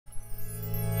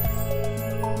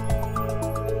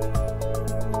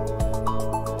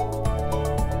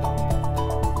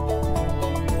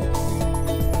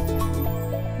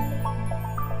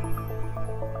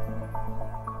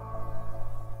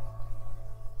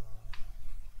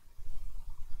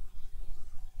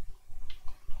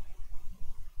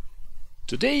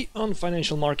Today on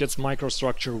Financial Markets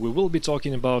Microstructure we will be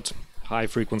talking about high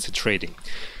frequency trading.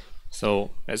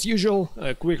 So as usual,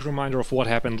 a quick reminder of what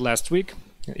happened last week,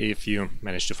 if you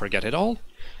managed to forget it all.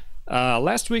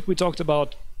 Last week we talked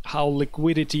about how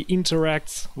liquidity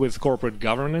interacts with corporate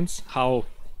governance, how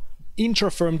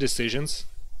intra-firm decisions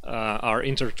are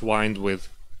intertwined with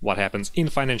what happens in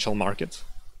financial markets,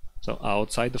 so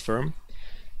outside the firm.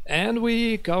 And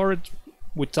we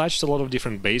touched a lot of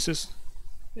different bases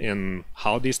in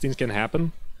how these things can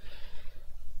happen.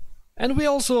 And we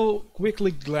also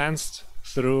quickly glanced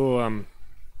through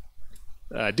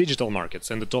digital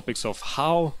markets and the topics of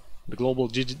how the global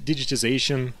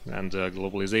digitization and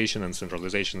globalization and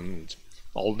centralization and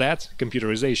all that,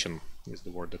 computerization is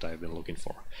the word that I've been looking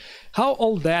for, how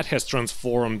all that has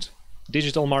transformed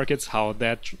digital markets, how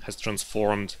that has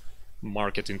transformed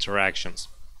market interactions.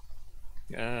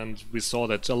 And we saw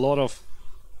that a lot of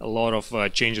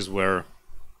changes were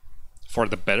for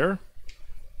the better.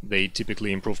 They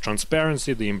typically improved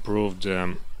transparency, they improved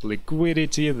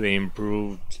liquidity, they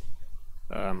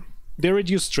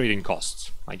reduced trading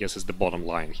costs, I guess is the bottom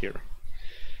line here.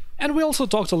 And we also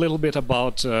talked a little bit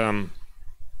about the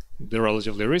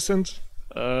relatively recent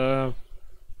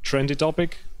trendy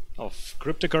topic of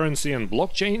cryptocurrency and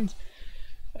blockchain.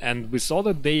 And we saw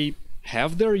that they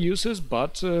have their uses,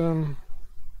 but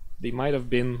they might have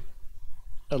been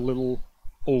a little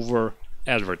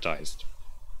over-advertised.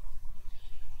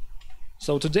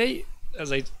 So today,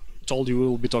 as I told you,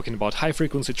 we'll be talking about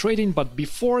high-frequency trading, but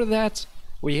before that,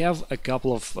 we have a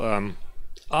couple of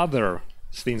other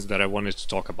things that I wanted to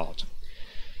talk about.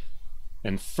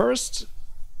 And first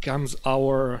comes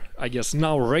our, I guess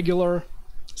now regular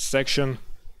section,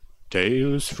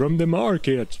 Tales from the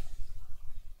Market.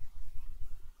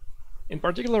 In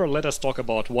particular, let us talk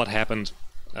about what happened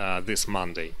this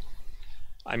Monday.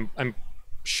 I'm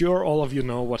sure all of you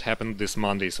know what happened this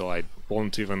Monday, so I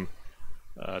won't even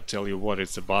tell you what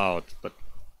it's about, but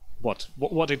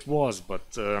what it was.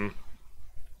 But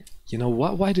you know,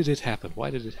 why did it happen? Why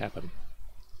did it happen?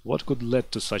 What could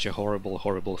lead to such a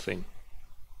horrible thing?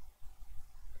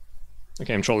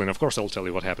 Okay, I'm trolling. Of course, I'll tell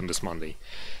you what happened this Monday.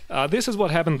 This is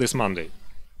what happened this Monday.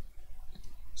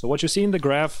 So what you see in the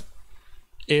graph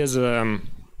is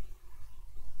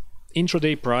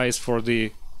intraday price for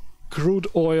the crude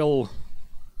oil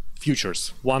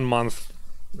futures, 1 month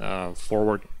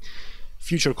forward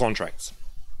future contracts.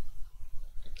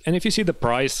 And if you see the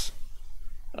price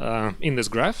in this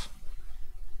graph,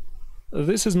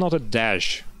 this is not a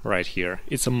dash right here,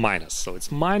 it's a minus. So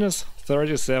it's minus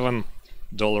 $37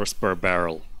 per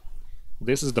barrel.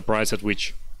 This is the price at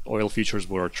which oil futures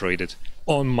were traded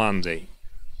on Monday.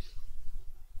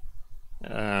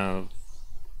 And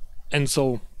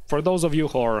so for those of you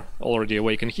who are already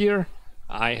awake and here,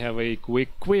 I have a quick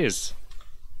quiz.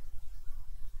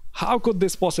 How could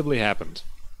this possibly have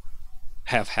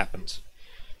happened?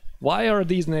 Why are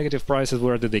these negative prices?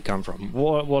 Where did they come from?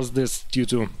 Was this due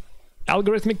to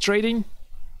algorithmic trading?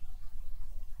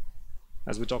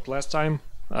 As we talked last time,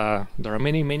 there are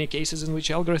many cases in which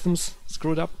algorithms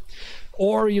screwed up.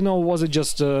 Or, you know, was it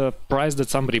just a price that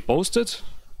somebody posted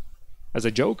as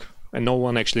a joke and no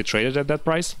one actually traded at that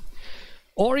price?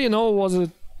 Or, you know,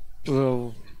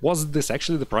 was this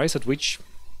actually the price at which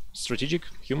strategic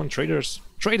human traders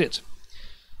traded?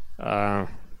 Have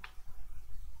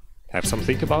some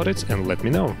think about it and let me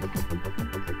know.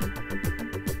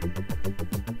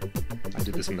 I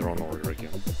did this in the wrong order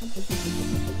again.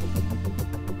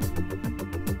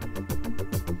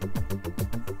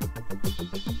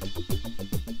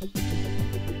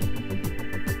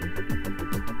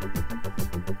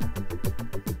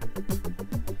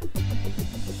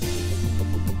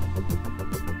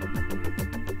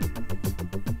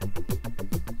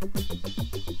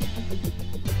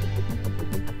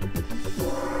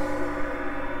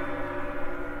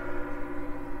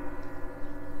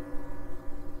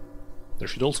 There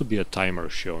should also be a timer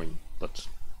showing, but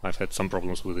I've had some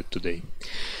problems with it today.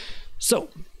 So,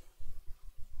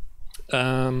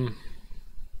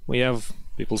 we have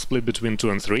people split between 2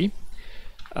 and 3.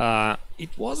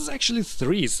 It was actually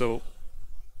 3, so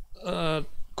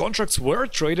contracts were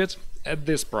traded at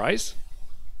this price,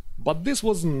 but this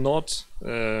was not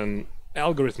an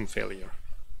algorithm failure.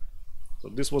 So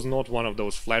this was not one of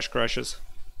those flash crashes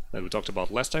that we talked about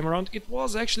last time around. It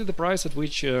was actually the price at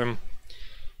which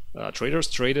traders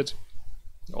traded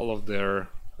all of their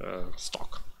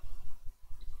stock.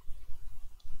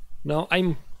 Now,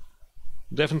 I'm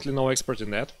definitely no expert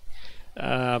in that,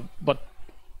 but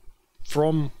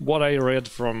from what I read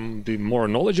from the more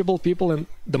knowledgeable people, and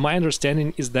my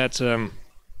understanding is that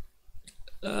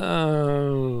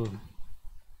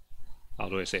how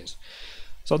do I say this?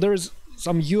 So there is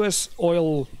some US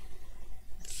oil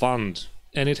fund,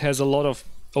 and it has a lot of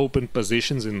open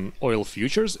positions in oil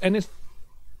futures, and it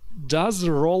does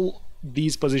roll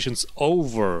these positions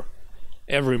over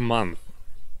every month.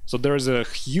 So there is a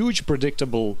huge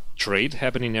predictable trade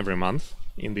happening every month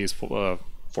in these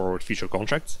forward future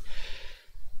contracts.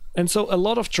 And so a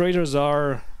lot of traders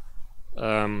are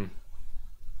I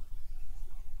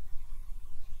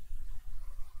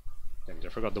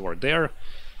forgot the word. They're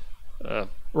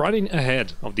running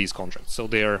ahead of these contracts. So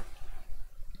they're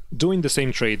doing the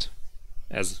same trade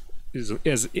as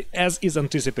is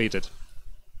anticipated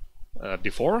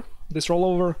before this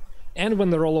rollover, and when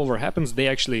the rollover happens, they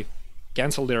actually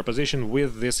cancel their position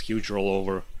with this huge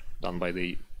rollover done by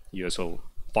the USO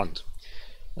fund,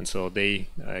 and so they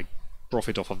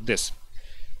profit off of this.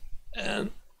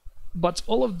 But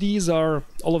all of these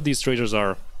traders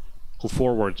are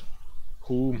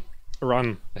who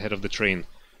run ahead of the train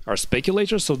are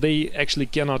speculators, so they actually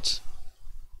do not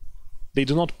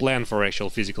plan for actual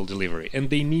physical delivery, and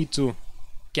they need to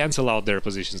cancel out their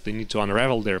positions, they need to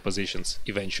unravel their positions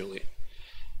eventually.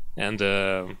 And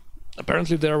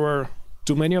apparently there were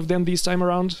too many of them this time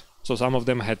around, so some of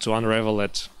them had to unravel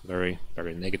at very,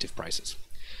 very negative prices.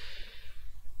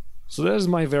 So that is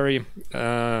my very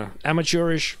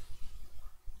amateurish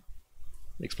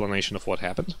explanation of what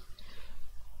happened.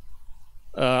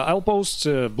 I'll post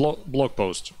a blog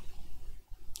post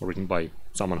written by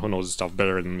someone who knows stuff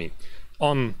better than me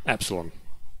on Epsilon.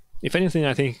 If anything,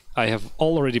 I think I have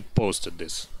already posted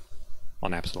this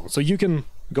on Epsilon, so you can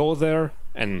go there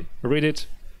and read it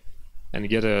and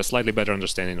get a slightly better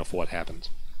understanding of what happened.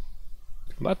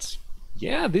 But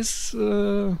yeah, this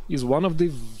is one of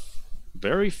the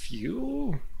very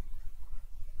few,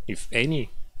 if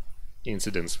any,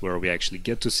 incidents where we actually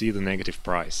get to see the negative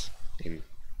price in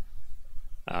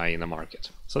a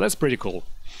market. So that's pretty cool.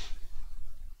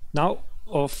 Now,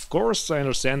 of course, I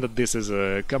understand that this is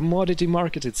a commodity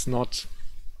market. It's not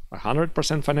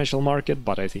 100% financial market,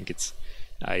 but I think it's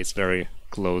very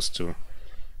close to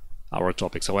our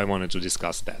topic, so I wanted to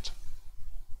discuss that.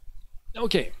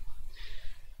 Okay.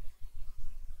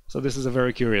 So this is a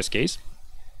very curious case.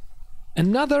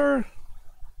 Another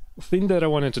thing that I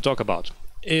wanted to talk about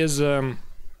is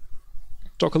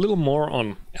talk a little more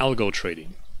on algo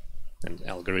trading and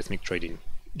algorithmic trading,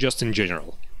 just in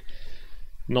general,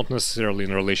 not necessarily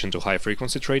in relation to high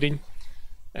frequency trading.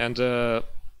 And the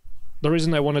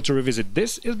reason I wanted to revisit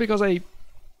this is because I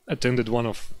attended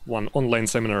one online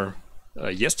seminar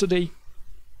yesterday,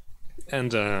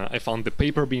 and I found the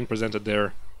paper being presented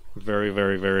there very,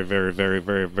 very, very, very, very,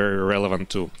 very, very relevant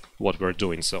to what we're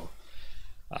doing. So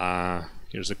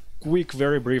here's a quick,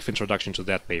 very brief introduction to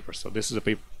that paper. So this is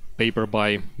a paper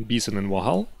by Beeson and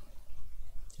Wahal,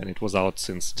 and it was out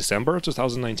since December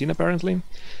 2019 apparently,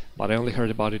 but I only heard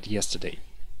about it yesterday.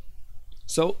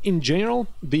 So in general,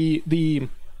 the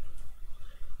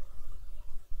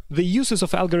uses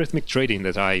of algorithmic trading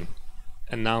that I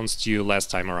announced to you last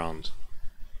time around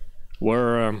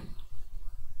were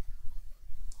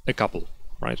a couple,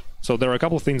 right? So there are a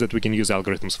couple of things that we can use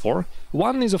algorithms for.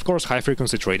 One is, of course, high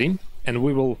frequency trading, and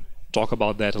we will talk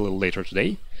about that a little later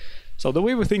today. So the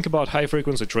way we think about high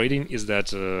frequency trading is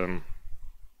that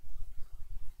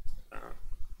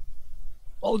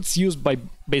well, it's used by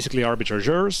basically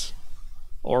arbitrageurs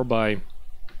or by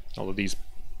all of these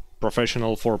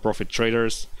professional for-profit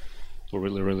traders who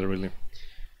really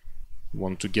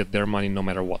want to get their money no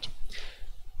matter what.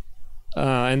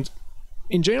 And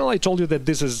in general, I told you that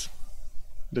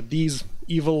these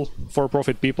evil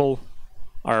for-profit people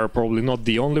are probably not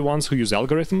the only ones who use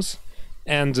algorithms,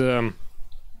 and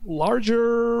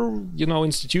larger,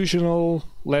 institutional,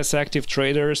 less active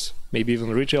traders, maybe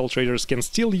even retail traders, can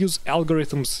still use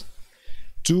algorithms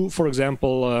to, for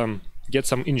example, get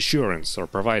some insurance or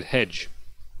provide hedge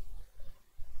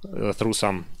through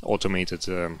some automated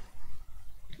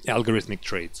algorithmic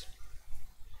trades.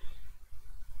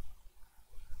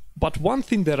 But one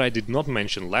thing that I did not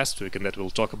mention last week and that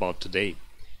we'll talk about today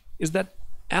is that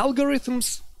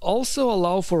algorithms also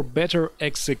allow for better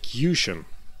execution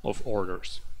of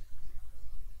orders.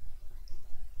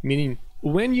 Meaning,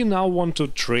 when you now want to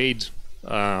trade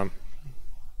to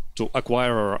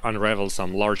acquire or unravel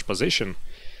some large position,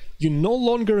 you no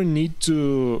longer need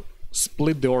to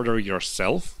split the order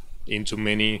yourself into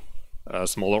many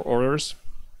smaller orders,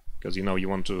 because you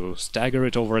want to stagger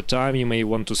it over time. You may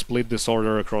want to split this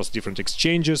order across different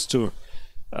exchanges to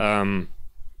have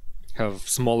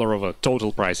smaller of a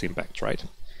total price impact, right?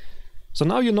 So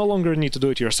now you no longer need to do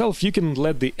it yourself. You can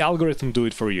let the algorithm do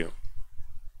it for you.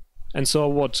 And so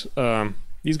what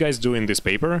these guys do in this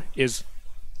paper is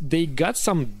they got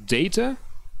some data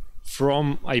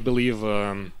from, I believe,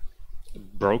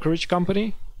 brokerage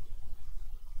company,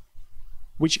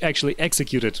 which actually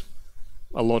executed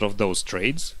a lot of those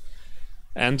trades.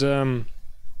 And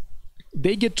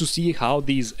they get to see how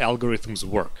these algorithms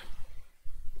work.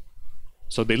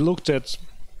 So they looked at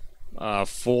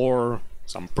for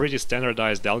some pretty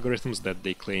standardized algorithms that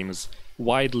they claim is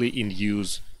widely in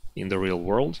use in the real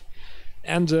world.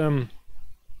 And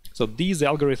so these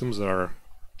algorithms are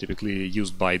typically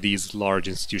used by these large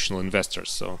institutional investors.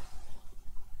 So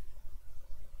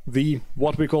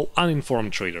what we call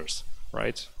uninformed traders,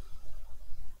 right?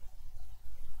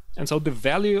 And so the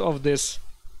value of this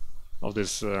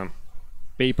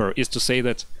paper is to say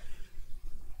that,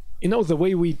 the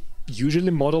way we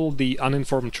usually model the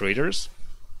uninformed traders,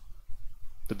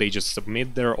 that they just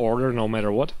submit their order no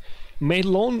matter what, may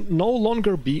no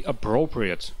longer be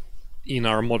appropriate in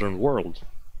our modern world,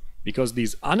 because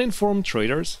these uninformed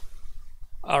traders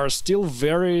are still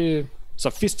very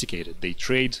sophisticated. They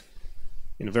trade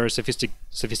in very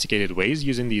sophisticated ways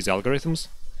using these algorithms.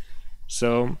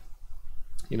 So,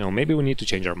 maybe we need to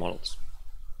change our models.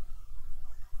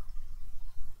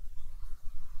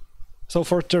 So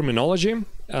for terminology,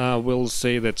 we'll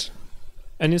say that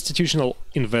an institutional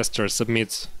investor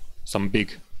submits some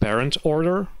big parent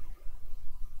order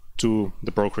to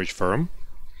the brokerage firm,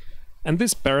 and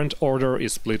this parent order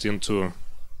is split into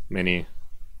many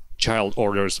child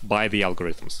orders by the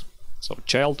algorithms. So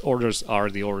child orders are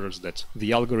the orders that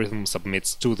the algorithm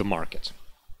submits to the market.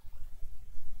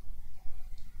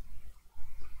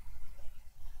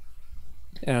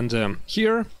 And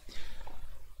here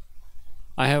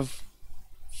I have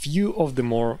few of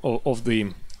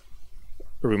the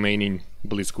remaining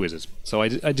Blitz quizzes. So I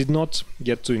did not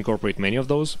get to incorporate many of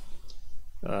those.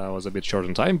 I was a bit short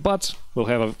on time, but we'll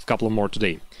have a couple more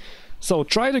today. So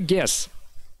try to guess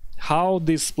how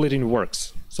this splitting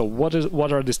works. So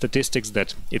what are the statistics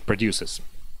that it produces?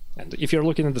 And if you're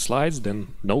looking at the slides,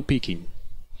 then no peeking.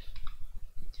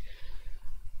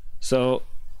 So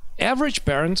average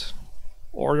parent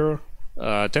order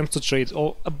attempts to trade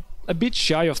a bit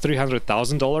shy of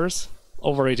 $300,000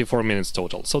 over 84 minutes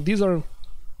total. So these are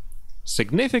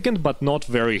significant but not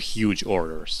very huge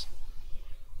orders.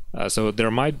 So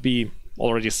there might be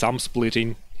already some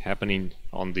splitting happening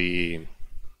on the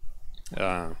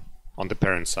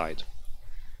parent side.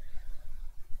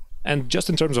 And just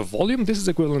in terms of volume, this is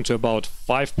equivalent to about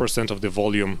 5% of the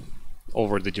volume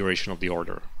over the duration of the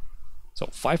order. So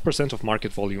 5% of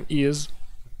market volume is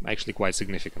actually quite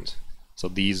significant. So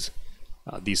these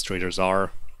traders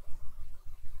are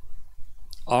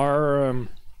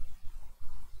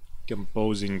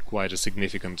composing quite a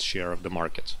significant share of the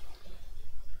market.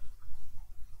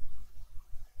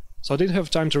 So I didn't have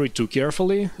time to read too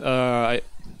carefully. I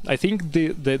think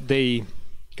they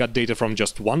got data from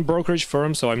just one brokerage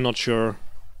firm, so I'm not sure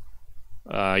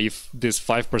if this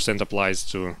 5% applies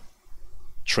to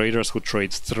traders who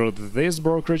trade through this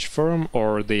brokerage firm,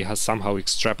 or they have somehow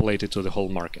extrapolated to the whole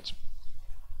market.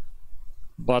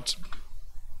 But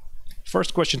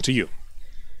first question to you.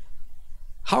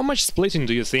 How much splitting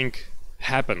do you think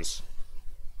happens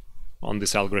on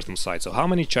this algorithm side? So how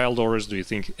many child orders do you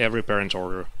think every parent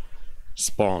order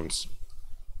spawns?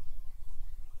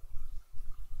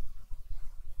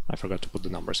 I forgot to put the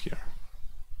numbers here.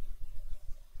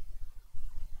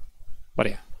 But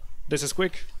yeah, this is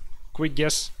quick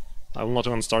guess. I will not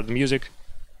even start the music.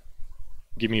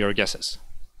 Give me your guesses.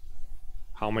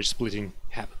 How much splitting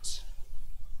happens?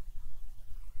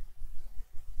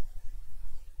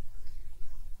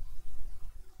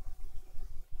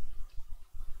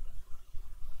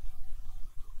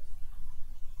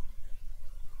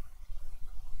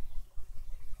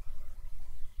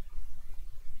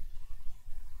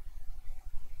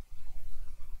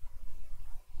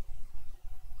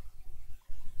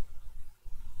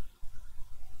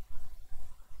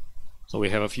 So we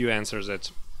have a few answers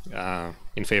that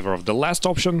in favor of the last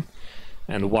option,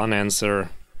 and one answer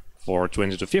for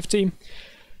 20 to 50.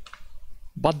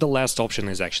 But the last option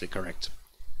is actually correct.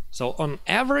 So on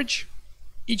average,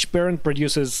 each parent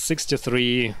produces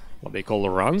 63 what they call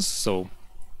runs, so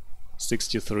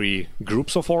 63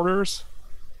 groups of orders,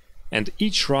 and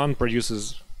each run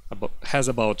has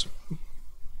about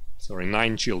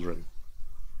 9 children.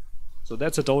 So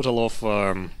that's a total of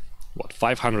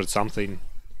 500 something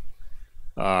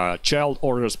child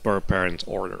orders per parent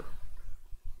order.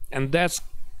 And that's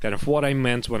kind of what I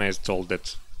meant when I told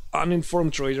that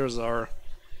uninformed traders are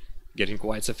getting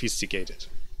quite sophisticated.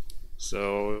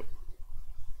 So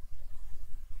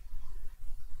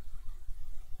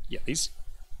yeah,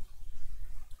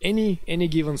 any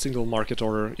given single market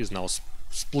order is now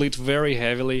split very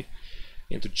heavily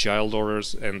into child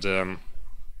orders, and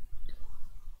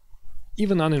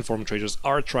even uninformed traders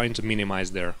are trying to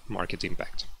minimize their market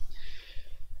impact.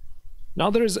 Now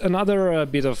there is another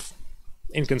bit of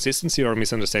inconsistency or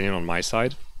misunderstanding on my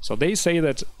side. So they say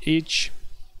that each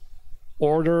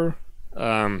order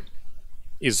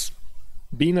is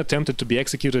being attempted to be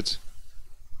executed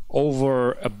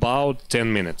over about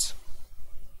 10 minutes.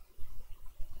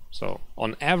 So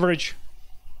on average,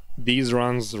 these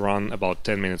runs run about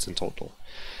 10 minutes in total.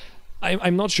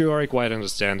 I'm not sure I quite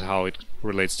understand how it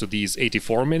relates to these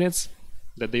 84 minutes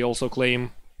that they also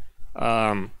claim.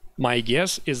 My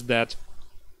guess is that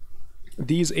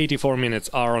these 84 minutes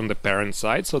are on the parent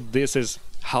side, so this is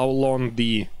how long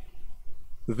the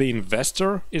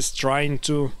investor is trying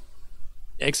to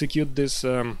execute this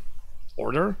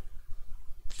order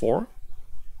for.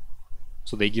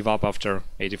 So they give up after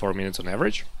 84 minutes on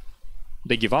average.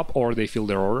 They give up or they fill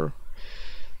their order.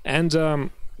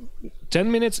 And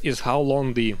 10 minutes is how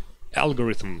long the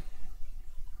algorithm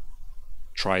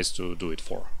tries to do it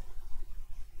for.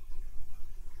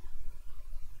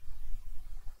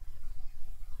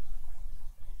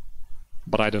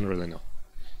 But I don't really know.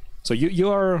 So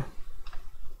you are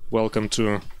welcome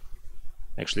to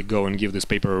actually go and give this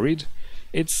paper a read.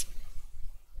 It's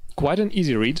quite an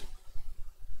easy read,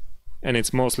 and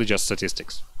it's mostly just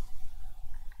statistics.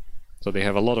 So they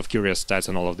have a lot of curious stats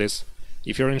and all of this.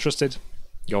 If you're interested,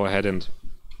 go ahead and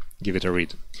give it a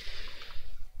read.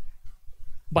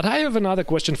 But I have another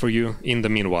question for you in the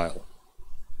meanwhile.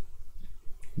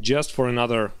 Just for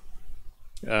another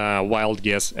wild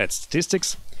guess at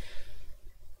statistics.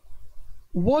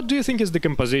 What do you think is the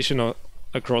composition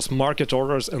across market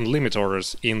orders and limit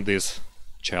orders in this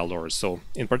child orders? So,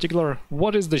 in particular,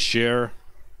 what is the share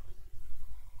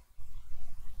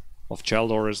of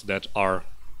child orders that are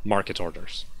market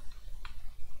orders?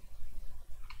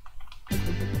 Okay,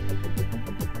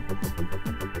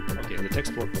 the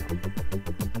text worked now.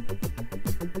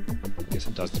 I guess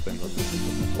it does depend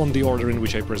on the order in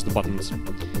which I press the buttons.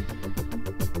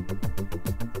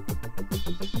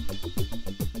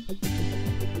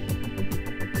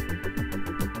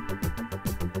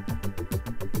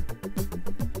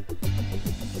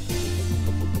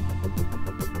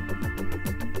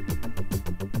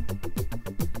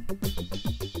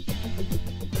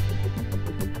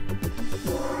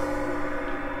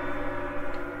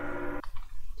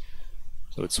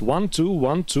 So it's 1, 2,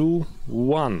 1, 2,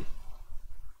 1.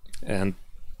 And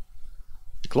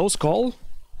close call,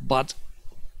 but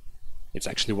it's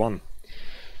actually 1.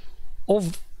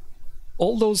 Of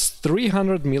all those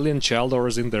 300 million child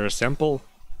orders in their sample,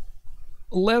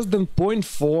 less than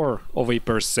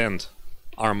 0.4%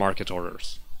 are market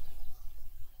orders.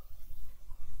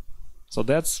 So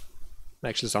that's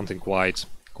actually something quite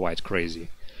crazy.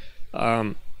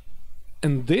 And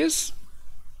this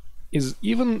is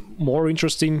even more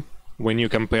interesting when you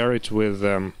compare it with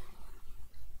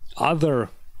other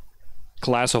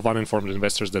class of uninformed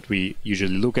investors that we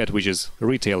usually look at, which is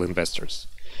retail investors,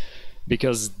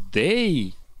 because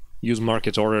they use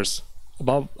market orders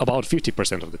about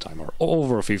 50% of the time, or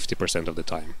over 50% of the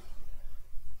time.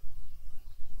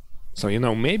 So, you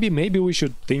know, maybe we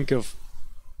should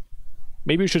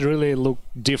maybe we should really look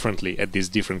differently at these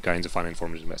different kinds of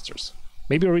uninformed investors.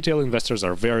 Maybe retail investors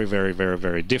are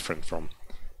very different from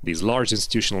these large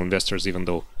institutional investors, even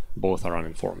though both are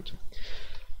uninformed.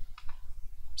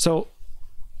 So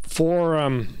for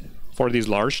these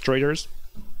large traders,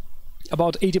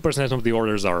 about 80% of the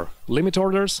orders are limit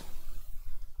orders,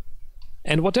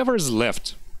 and whatever is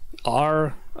left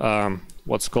are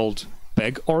what's called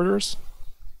peg orders.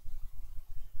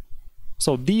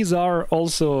 So these are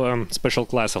also a special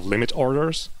class of limit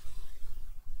orders,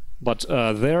 but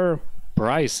their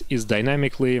price is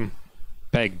dynamically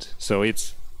pegged, so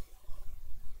it's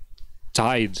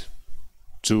tied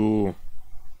to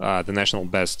the national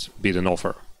best bid and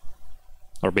offer,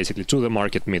 or basically to the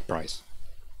market mid price.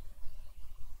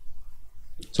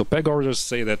 So peg orders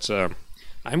say that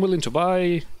I'm willing to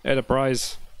buy at a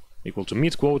price equal to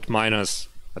mid quote minus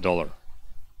 $1,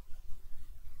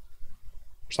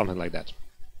 something like that,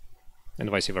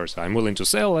 and vice versa. I'm willing to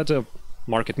sell at a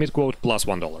market mid quote plus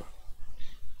 $1.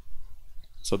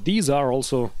 So these are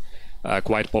also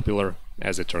quite popular,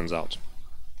 as it turns out.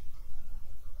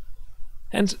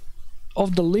 And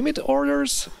of the limit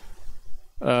orders,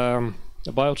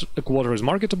 about a quarter is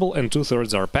marketable and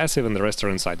 2/3 are passive, and the rest are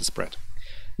inside the spread.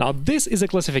 Now this is a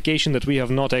classification that we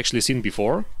have not actually seen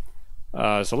before,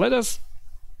 so let us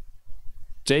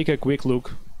take a quick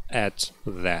look at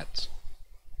that,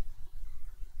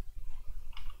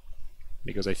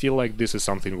 because I feel like this is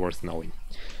something worth knowing.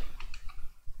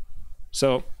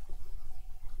 So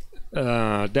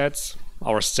That's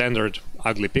our standard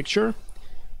ugly picture.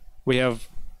 We have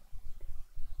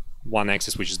one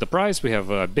axis, which is the price. We have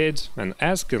a bid and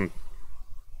ask, and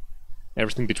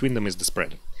everything between them is the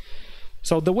spread.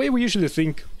 So the way we usually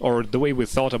think, or the way we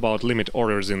thought about limit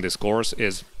orders in this course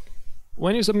is,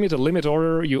 when you submit a limit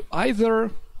order, you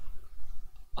either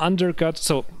undercut.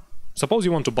 So suppose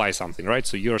you want to buy something, right?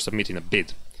 So you're submitting a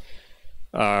bid.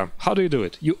 How do you do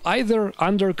it? You either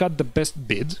undercut the best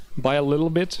bid by a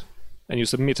little bit, and you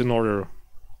submit an order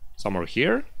somewhere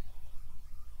here,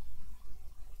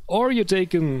 or you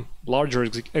take a larger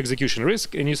execution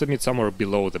risk and you submit somewhere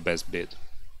below the best bid.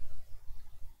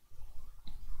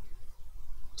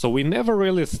 So we never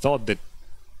really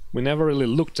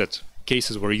looked at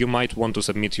cases where you might want to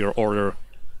submit your order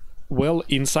well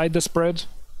inside the spread,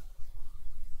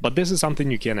 but this is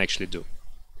something you can actually do.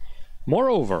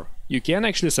 Moreover, you can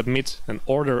actually submit an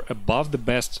order above the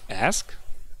best ask,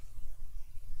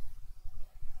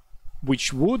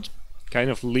 which would kind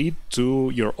of lead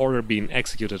to your order being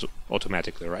executed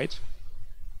automatically, right?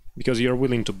 Because you're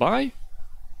willing to buy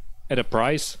at a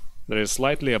price that is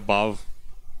slightly above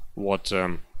what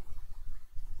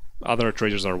other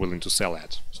traders are willing to sell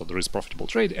at. So there is profitable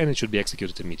trade and it should be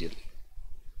executed immediately.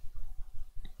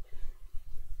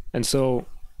 And so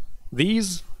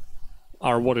these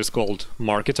are what is called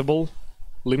marketable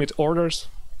limit orders.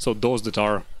 So those that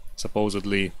are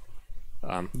supposedly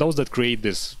those that create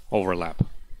this overlap,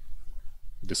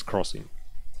 this crossing.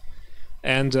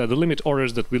 And the limit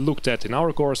orders that we looked at in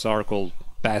our course are called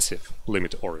passive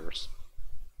limit orders.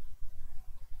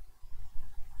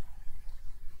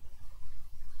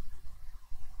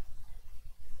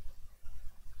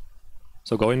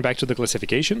 So going back to the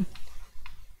classification,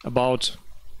 about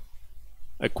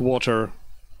a quarter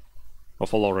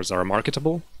of all orders are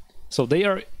marketable. So they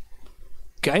are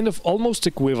kind of almost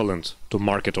equivalent to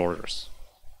market orders,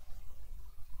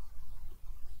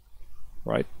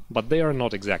 right? But they are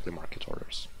not exactly market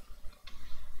orders.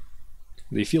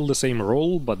 They fill the same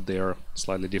role, but they are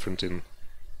slightly different in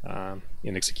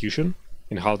execution,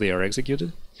 in how they are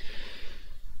executed.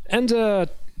 And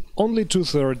only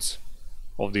 2/3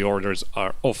 of the orders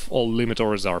of all limit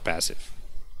orders are passive.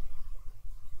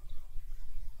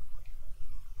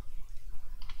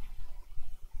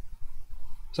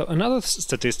 So another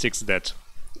statistics that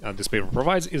this paper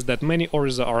provides is that many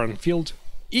orders are unfilled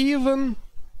even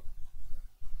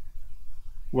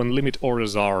when limit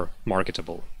orders are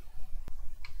marketable.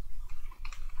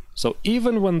 So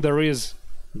even when there is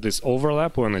this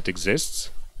overlap, when it exists,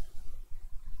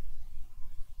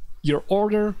 your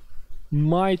order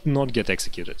might not get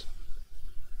executed.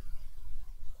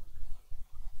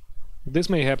 This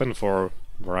may happen for a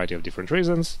variety of different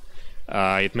reasons.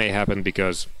 It may happen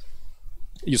because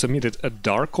you submitted a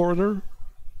dark order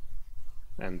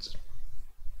and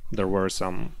there were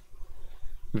some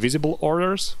visible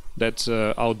orders that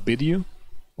outbid you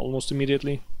almost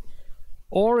immediately.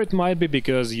 Or it might be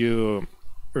because you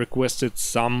requested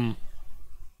some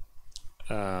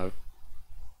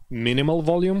minimal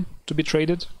volume to be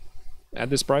traded at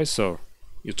this price. So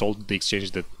you told the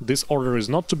exchange that this order is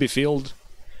not to be filled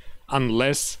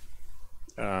unless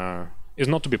is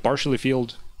not to be partially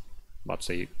filled, but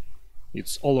say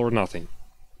it's all or nothing,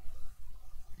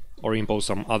 or impose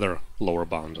some other lower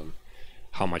bound on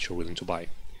how much you're willing to buy.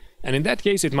 And in that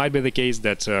case, it might be the case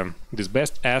that this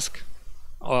best ask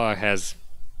has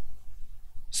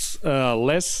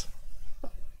less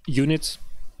units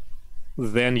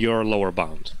than your lower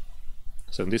bound.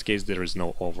 So in this case, there is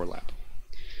no overlap.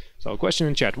 So a question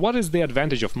in chat: what is the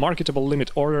advantage of marketable limit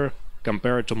order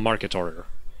compared to market order?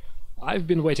 I've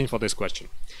been waiting for this question.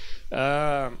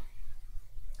 And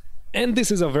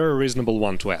this is a very reasonable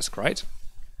one to ask, right?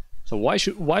 So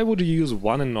why would you use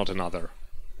one and not another?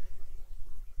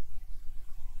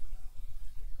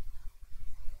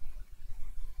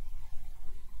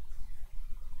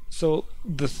 So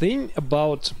the thing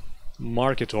about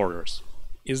market orders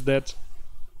is that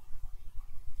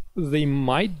they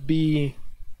might be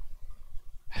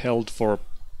held for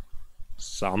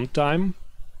some time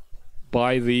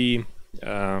by the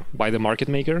market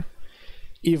maker,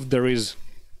 if there is,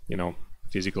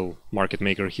 physical market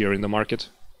maker here in the market.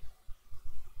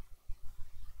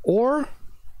 Or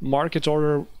market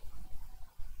order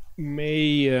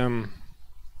may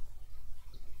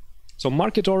so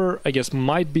market order, I guess,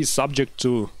 might be subject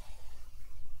to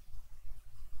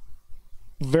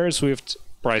very swift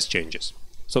price changes.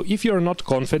 So if you're not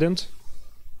confident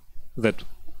that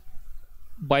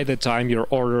by the time your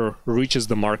order reaches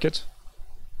the market,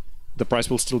 the price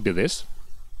will still be this,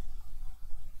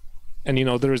 and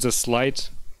there is a slight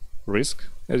risk,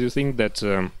 as you think, that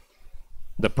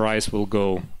the price will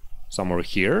go somewhere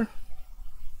here,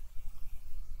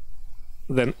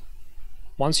 then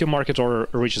once your market order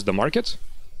reaches the market,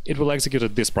 it will execute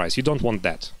at this price. You don't want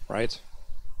that, right?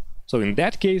 So in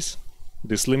that case,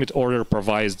 this limit order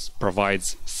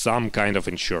provides some kind of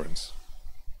insurance.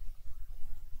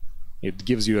 It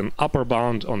gives you an upper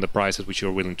bound on the price at which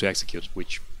you're willing to execute,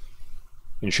 which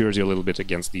insures you a little bit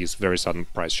against these very sudden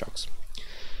price shocks.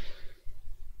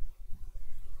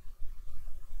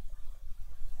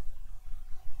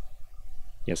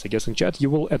 Yes, I guess in chat, you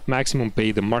will at maximum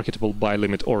pay the marketable buy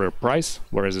limit order price,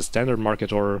 whereas a standard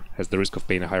market order has the risk of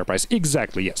paying a higher price.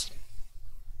 Exactly, yes.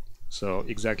 So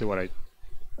exactly what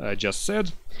I just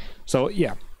said. So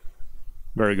yeah,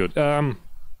 very good.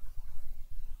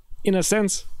 In a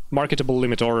sense, marketable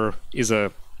limit order is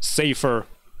a safer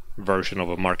version of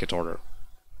a market order.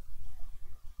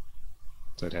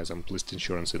 So it has implicit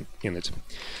insurance in it.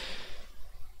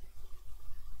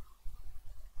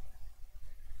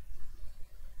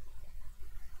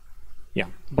 Yeah,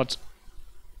 but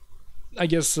I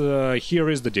guess here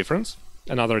is the difference,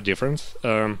 another difference.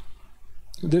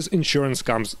 This insurance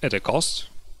comes at a cost.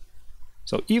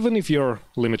 So even if your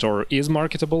limit order is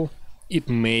marketable, it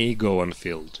may go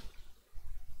unfilled.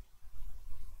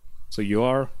 So you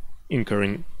are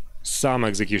incurring some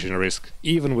execution risk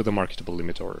even with a marketable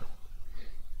limit order.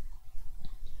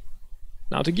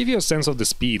 Now, to give you a sense of the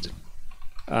speed,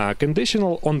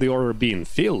 conditional on the order being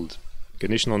filled,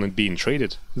 conditional on it being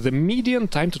traded, the median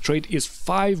time to trade is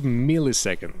 5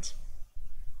 milliseconds.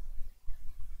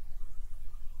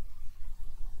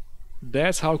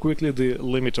 That's how quickly the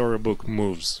limit order book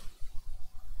moves.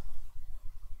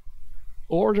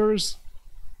 Orders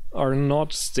are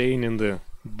not staying in the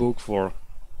book for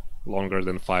longer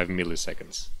than 5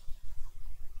 milliseconds.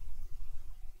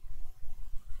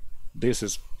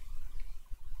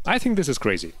 I think this is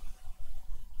crazy.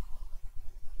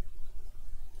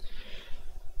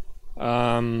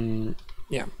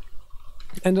 Yeah.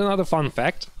 And another fun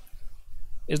fact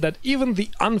is that even the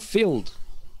unfilled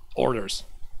orders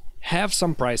have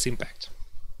some price impact.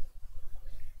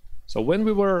 So when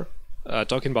we were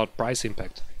talking about price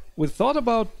impact, we thought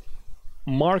about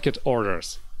market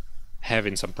orders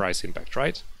having some price impact,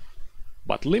 right?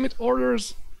 But limit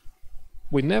orders,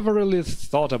 we never really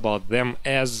thought about them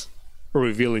as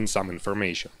revealing some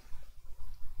information.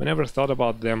 We never thought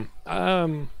about them.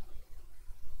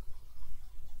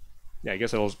 Yeah, I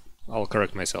guess I'll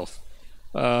correct myself.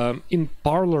 In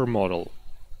Parlor model,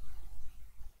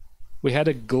 we had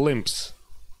a glimpse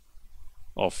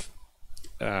of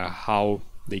how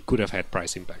they could have had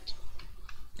price impact.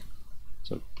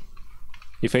 So,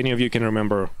 if any of you can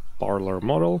remember Parlor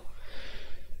model,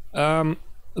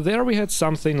 there we had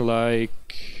something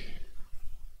like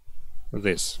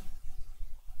this.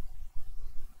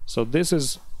 So this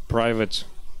is private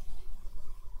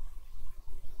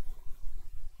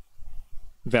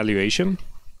valuation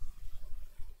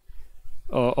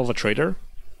of a trader,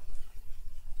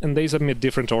 and they submit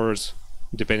different orders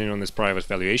depending on this private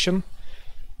valuation.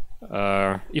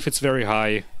 If it's very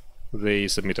high, they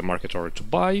submit a market order to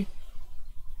buy.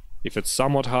 If it's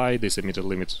somewhat high, they submit a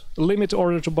limit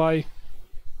order to buy,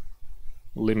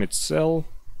 limit sell,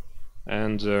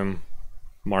 and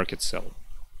market sell.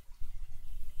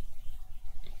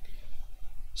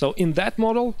 So in that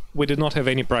model, we did not have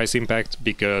any price impact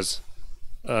because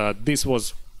this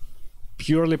was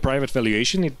purely private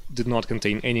valuation. It did not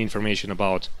contain any information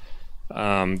about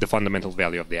the fundamental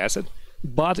value of the asset.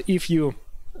 But if you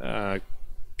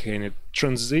can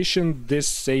transition this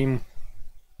same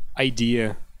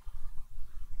idea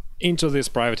into this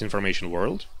private information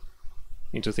world,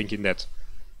 into thinking that,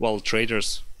 well,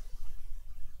 traders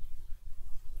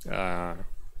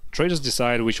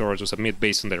decide which order to submit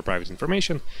based on their private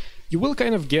information, you will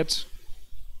kind of get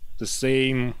the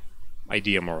same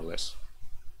idea, more or less.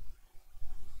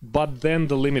 But then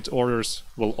the limit orders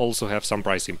will also have some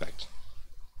price impact.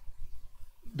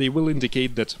 They will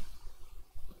indicate that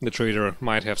the trader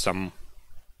might have some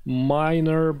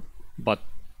minor but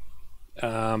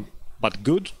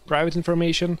good private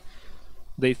information.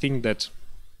 They think that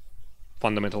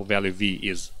fundamental value V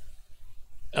is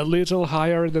a little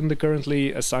higher than the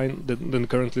currently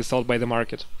thought by the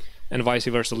market, and vice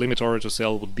versa. Limit order to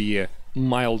sell would be a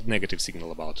mild negative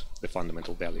signal about the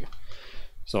fundamental value.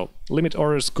 So limit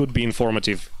orders could be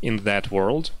informative in that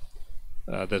world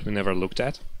that we never looked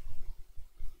at.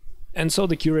 And so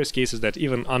the curious case is that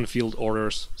even unfilled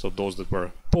orders, so those that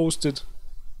were posted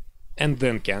and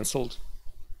then cancelled,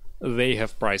 they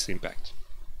have price impact.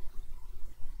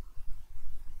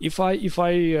 If I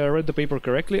read the paper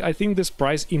correctly, I think this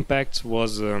price impact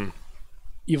was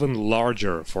even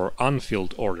larger for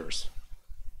unfilled orders.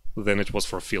 than it was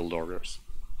for filled orders.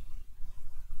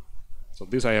 So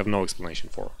this I have no explanation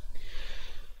for.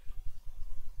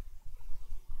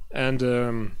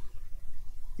 And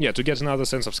yeah, to get another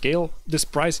sense of scale, this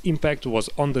price impact was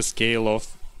on the scale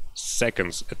of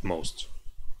seconds at most.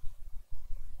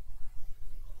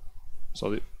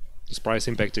 So this price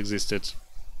impact existed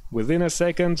within a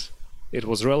second. It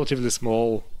was relatively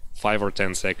small, 5 or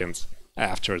 10 seconds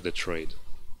after the trade.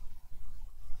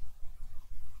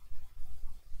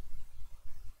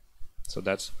 So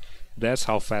that's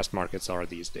how fast markets are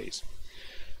these days.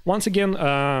 Once again,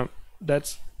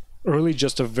 that's really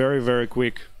just a very, very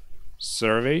quick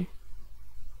survey.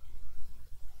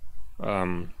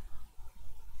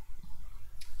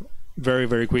 Very,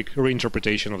 very quick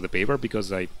reinterpretation of the paper,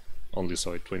 because I only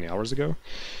saw it 20 hours ago.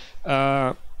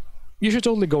 You should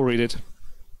totally go read it.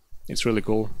 It's really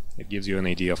cool. It gives you an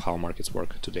idea of how markets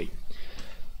work today.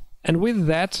 And with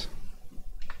that,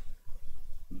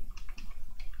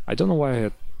 I don't know why I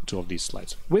had 2 of these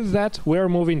slides. With that, we're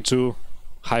moving to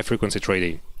high-frequency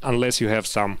trading, unless you have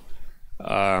some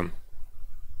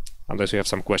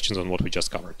questions on what we just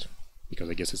covered, because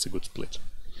I guess it's a good split.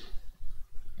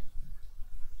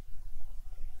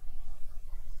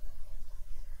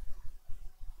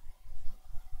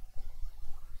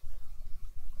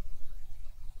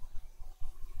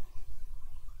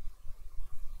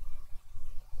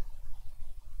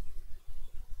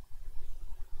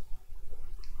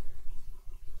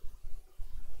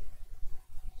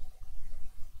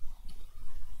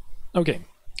 Okay,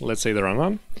 let's say there are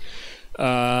none.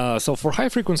 So for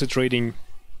high-frequency trading,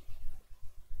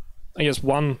 I guess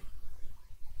one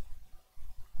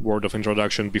word of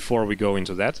introduction before we go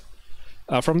into that.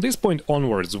 From this point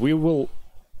onwards, we will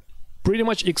pretty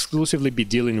much exclusively be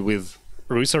dealing with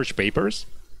research papers.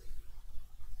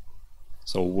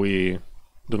 So we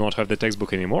do not have the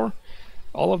textbook anymore.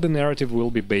 All of the narrative will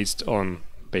be based on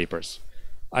papers.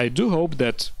 I do hope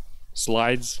that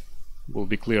slides will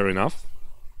be clear enough,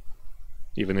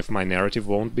 even if my narrative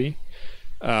won't be.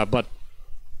 But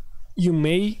you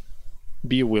may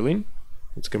be willing,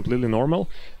 it's completely normal,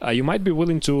 you might be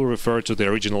willing to refer to the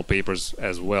original papers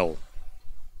as well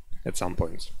at some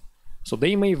point. So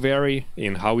they may vary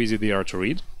in how easy they are to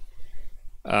read,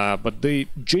 but the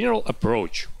general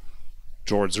approach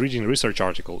towards reading research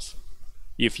articles,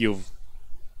 if you've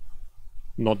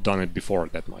not done it before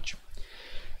that much,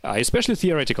 especially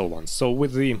theoretical ones. So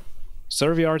with the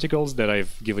survey articles that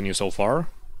I've given you so far,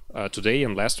 today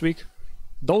and last week,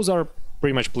 those are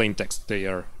pretty much plain text. They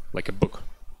are like a book.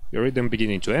 You read them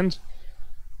beginning to end,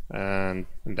 and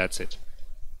that's it.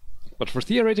 But for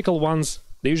theoretical ones,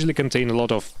 they usually contain a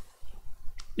lot of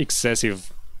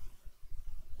excessive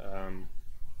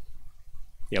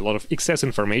excess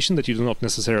information that you do not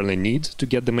necessarily need to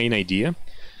get the main idea.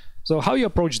 So how you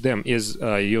approach them is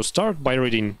you start by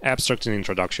reading abstract and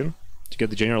introduction to get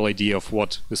the general idea of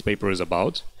what this paper is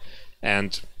about.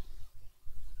 And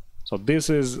so this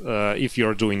is if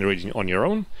you're doing reading on your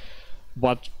own.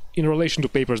 But in relation to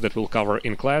papers that we'll cover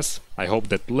in class, I hope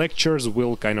that lectures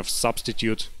will kind of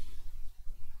substitute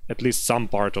at least some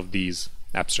part of these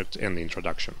abstract and the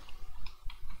introduction.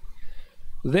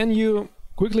 Then you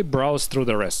quickly browse through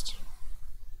the rest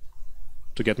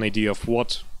to get an idea of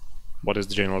what is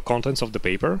the general contents of the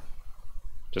paper,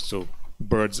 just a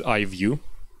bird's eye view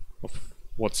of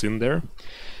what's in there.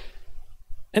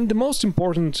 And the most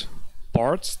important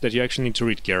parts that you actually need to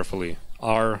read carefully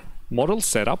are model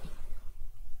setup,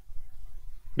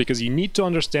 because you need to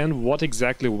understand what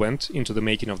exactly went into the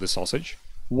making of the sausage,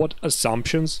 what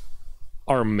assumptions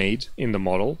are made in the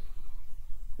model,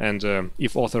 and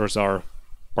if authors are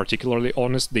particularly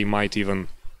honest, they might even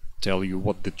tell you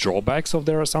what the drawbacks of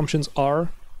their assumptions are,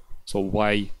 so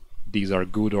why these are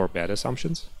good or bad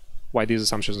assumptions, why these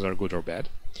assumptions are good or bad.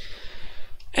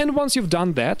 And once you've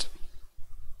done that,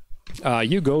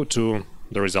 you go to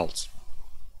the results.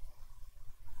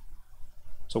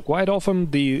 So quite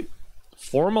often the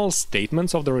formal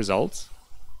statements of the results,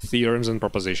 theorems and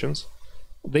propositions,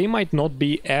 they might not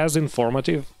be as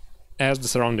informative as the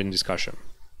surrounding discussion,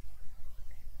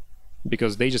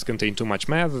 because they just contain too much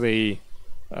math. They,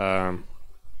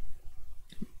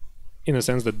 in a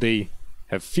sense that they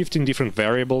have 15 different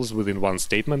variables within one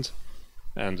statement,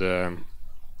 and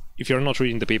if you're not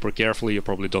reading the paper carefully, you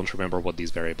probably don't remember what these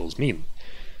variables mean.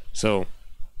 So,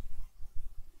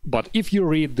 but if you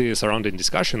read the surrounding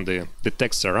discussion, the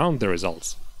text around the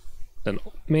results, then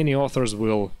many authors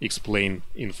will explain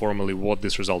informally what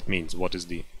this result means, what is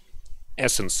the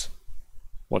essence,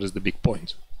 what is the big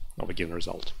point of a given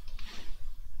result.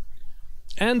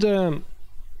 And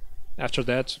after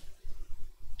that,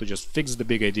 to just fix the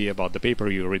big idea about the paper,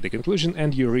 you read the conclusion,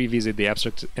 and you revisit the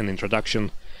abstract and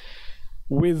introduction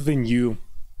with the new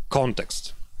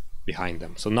context behind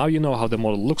them. So now you know how the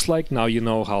model looks like, now you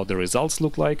know how the results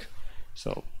look like,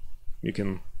 so you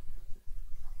can...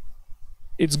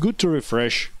 It's good to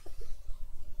refresh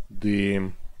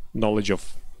the knowledge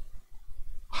of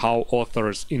how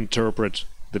authors interpret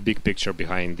the big picture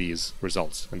behind these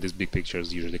results, and these big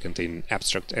pictures usually contain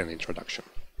abstract and introduction.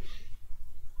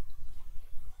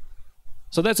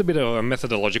 So that's a bit of a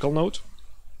methodological note,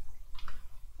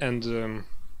 and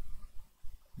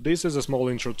this is a small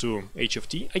intro to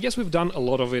HFT. I guess we've done a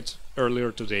lot of it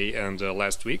earlier today and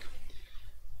last week,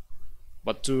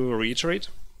 but to reiterate,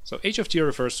 so HFT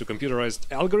refers to computerized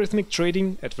algorithmic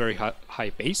trading at very high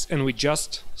pace, and we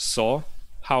just saw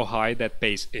how high that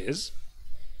pace is.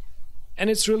 And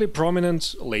it's really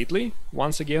prominent lately.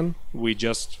 Once again, we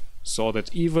just saw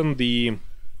that even the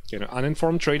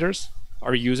uninformed traders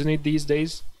are using it these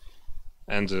days.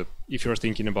 And if you're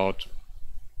thinking about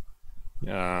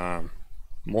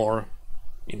more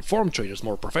informed traders,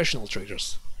 more professional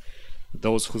traders,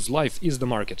 those whose life is the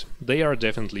market, they are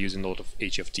definitely using a lot of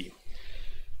HFT.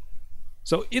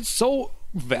 So it's so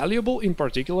valuable in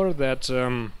particular that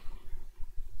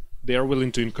they are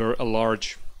willing to incur a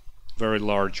very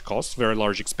large costs, very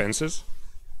large expenses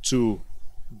to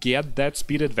get that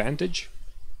speed advantage,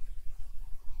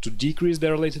 to decrease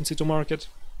their latency to market.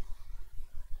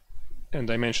 And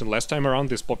I mentioned last time around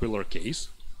this popular case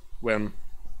when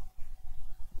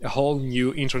a whole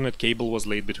new internet cable was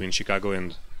laid between Chicago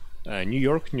and New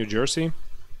York, New Jersey,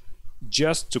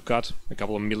 just to cut a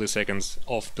couple of milliseconds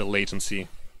off the latency,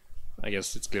 I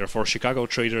guess it's clear, for Chicago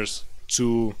traders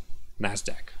to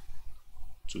NASDAQ,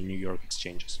 to New York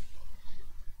exchanges.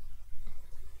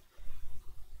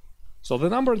 So the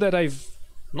number that I've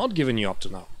not given you up to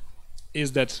now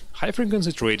is that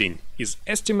high-frequency trading is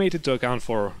estimated to account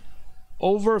for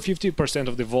over 50%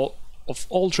 of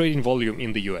all trading volume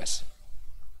in the US.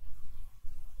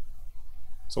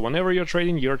 So whenever you're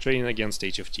trading against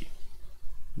HFT,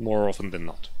 more often than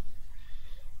not.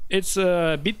 It's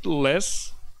a bit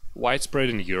less widespread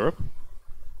in Europe,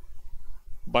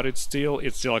 but it still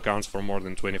accounts for more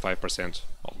than 25%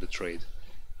 of the trade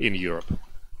in Europe.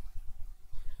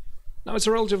 Now it's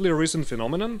a relatively recent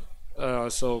phenomenon,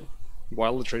 so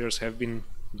while the traders have been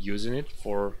using it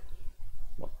for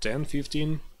 10,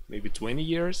 15, maybe 20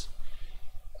 years,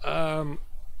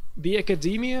 the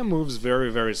academia moves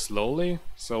very, very slowly,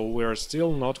 so we're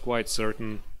still not quite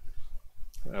certain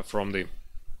from the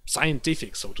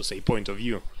scientific, so to say, point of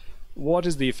view, what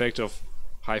is the effect of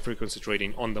high-frequency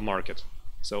trading on the market.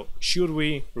 So should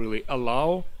we really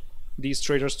allow these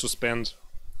traders to spend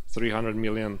 $300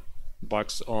 million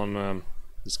on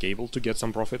this cable to get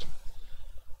some profit?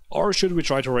 Or should we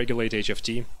try to regulate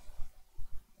HFT?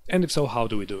 And if so, how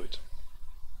do we do it?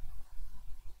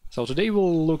 So today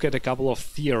we'll look at a couple of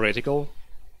theoretical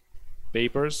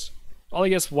papers. Well, I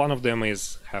guess one of them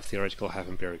is half theoretical, half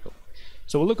empirical.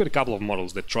 So we'll look at a couple of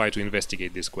models that try to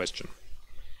investigate this question.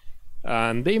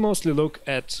 And they mostly look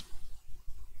at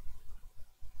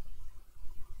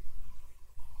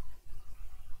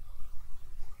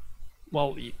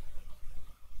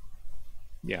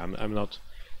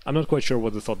I'm not quite sure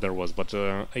what the thought there was, but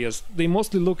I guess they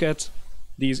mostly look at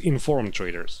these informed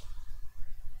traders.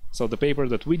 So the paper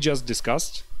that we just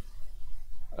discussed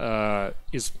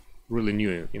is really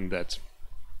new in that,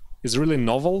 is really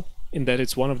novel in that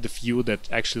it's one of the few that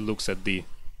actually looks at the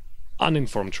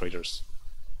uninformed traders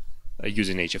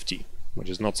using HFT, which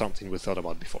is not something we thought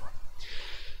about before.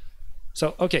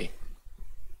 So, okay,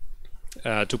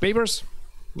 two papers.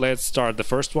 Let's start the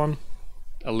first one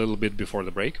a little bit before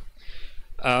the break.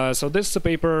 So this is a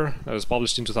paper that was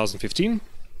published in 2015.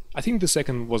 I think the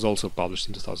second was also published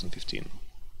in 2015.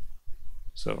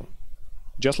 So,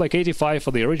 just like 85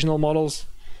 for the original models,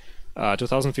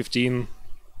 2015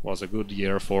 was a good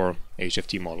year for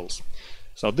HFT models.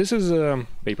 So this is a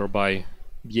paper by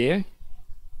Bie,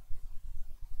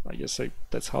 I guess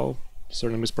that's how the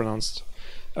surname is pronounced,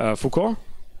 Foucault,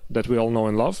 that we all know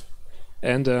and love,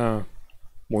 and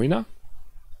Moina.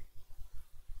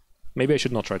 Maybe I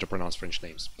should not try to pronounce French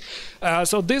names.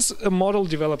 So this model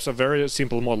develops a very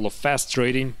simple model of fast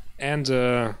trading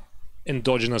and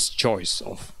endogenous choice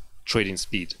of trading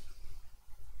speed.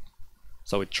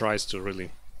 So it tries to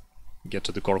really get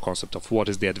to the core concept of what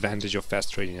is the advantage of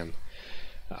fast trading and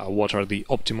what are the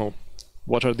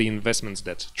investments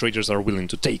that traders are willing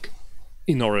to take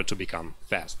in order to become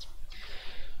fast.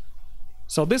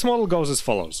 So this model goes as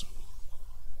follows.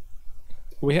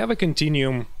 We have a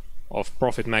continuum of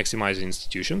profit maximizing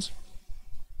institutions.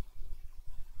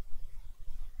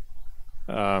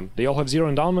 They all have 0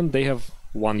 endowment, they have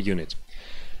 1 unit.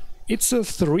 It's a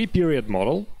 3-period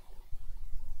model,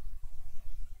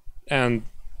 and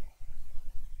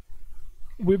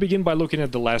we begin by looking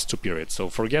at the last 2 periods. So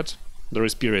forget there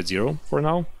is period 0 for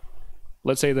now.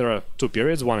 Let's say there are 2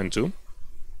 periods, 1 and 2.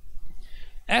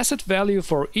 Asset value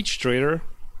for each trader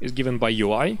is given by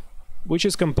UI, which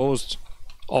is composed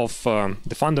of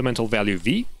the fundamental value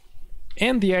V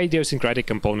and the idiosyncratic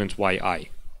component YI.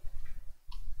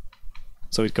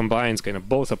 So it combines kind of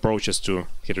both approaches to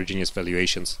heterogeneous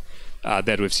valuations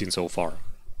that we've seen so far.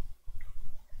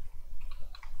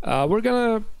 We're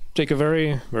gonna take a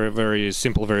very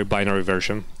simple, very binary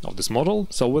version of this model.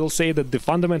 So we'll say that the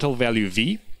fundamental value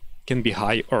V can be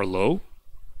high or low.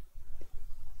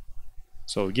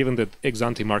 So given that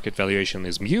ex-ante market valuation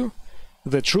is mu,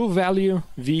 the true value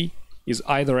V is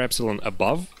either epsilon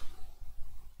above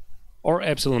or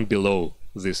epsilon below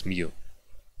this mu.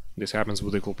 This happens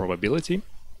with equal probability.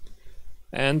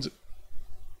 And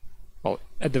well,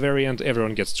 at the very end,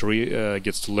 everyone gets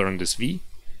to learn this V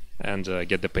and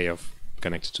get the payoff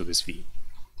connected to this V.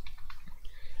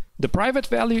 The private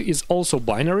value is also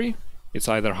binary. It's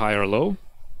either high or low.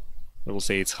 I will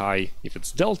say it's high if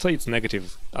it's delta, it's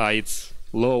negative, it's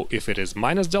low if it is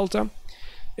minus delta.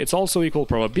 It's also equal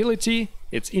probability,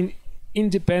 it's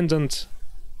independent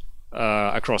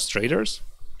across traders,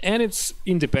 and it's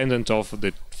independent of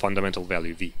the fundamental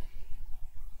value V.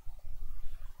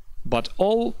 But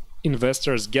all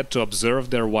investors get to observe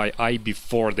their YI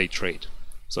before they trade.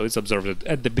 So it's observed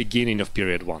at the beginning of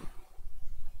period 1.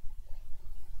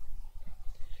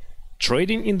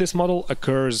 Trading in this model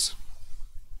occurs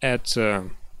at, I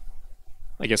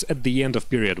guess, at the end of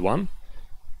period 1.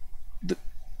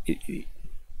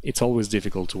 It's always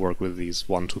difficult to work with these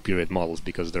 1-2 period models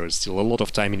because there is still a lot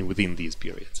of timing within these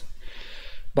periods.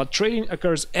 But trading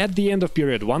occurs at the end of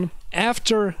period 1,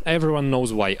 after everyone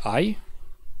knows YI,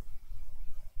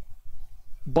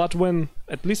 but when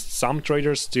at least some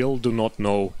traders still do not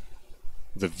know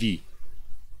the V.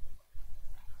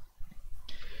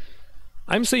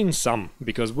 I'm saying some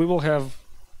because we will have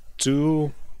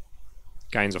 2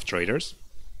 kinds of traders.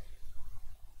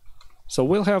 So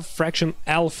we'll have fraction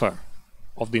alpha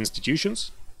of the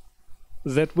institutions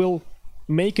that will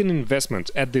make an investment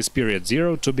at this period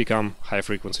 0 to become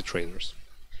high-frequency traders.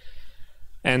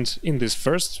 And in this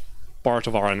first part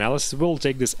of our analysis, we'll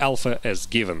take this alpha as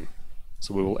given.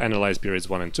 So we will analyze periods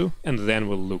 1 and 2, and then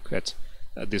we'll look at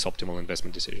these optimal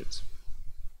investment decisions.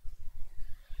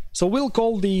 So we'll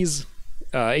call these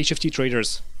HFT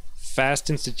traders fast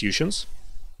institutions.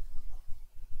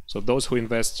 So those who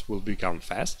invest will become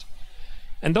fast,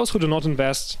 and those who do not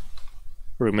invest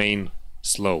remain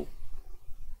slow.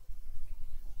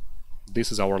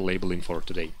 This is our labeling for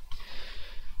today.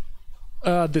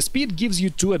 The speed gives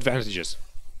you 2 advantages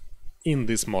in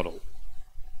this model.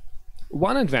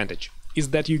 One advantage is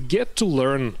that you get to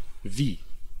learn V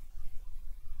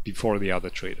before the other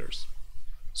traders.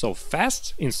 So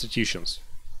fast institutions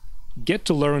get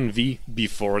to learn V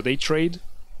before they trade.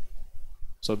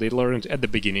 So they learn it at the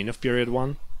beginning of period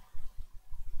 1.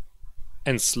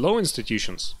 And slow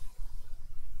institutions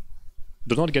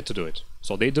do not get to do it.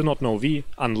 So they do not know V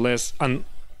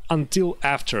until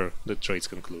after the trades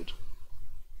conclude.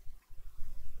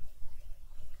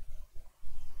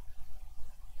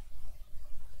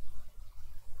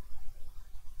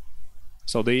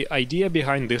 So the idea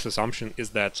behind this assumption is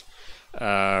that,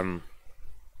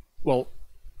 well,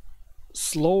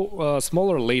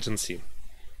 smaller latency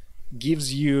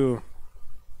gives you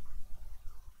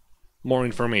more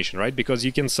information, right? Because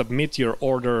you can submit your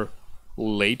order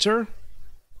later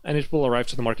and it will arrive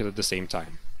to the market at the same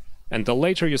time. And the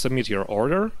later you submit your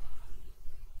order,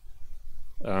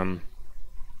 kind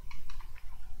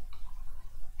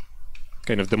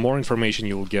of the more information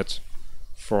you will get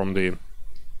from the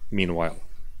meanwhile.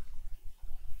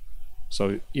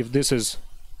 So if this is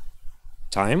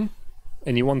time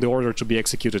and you want the order to be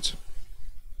executed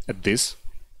at this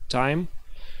time,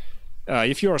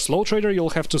 if you are a slow trader, you'll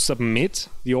have to submit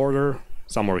the order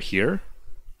somewhere here,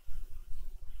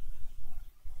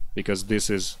 because this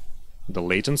is the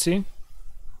latency,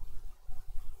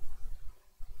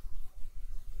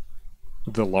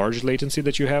 the large latency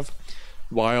that you have,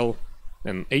 while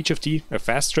an HFT, a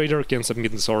fast trader, can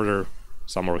submit this order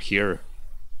somewhere here.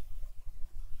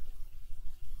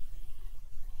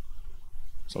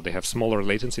 So they have smaller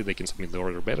latency, they can submit the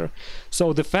order better.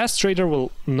 So the fast trader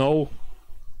will know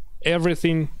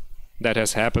everything that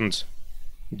has happened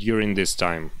during this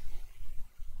time.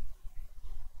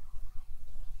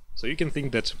 So you can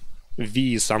think that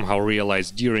V is somehow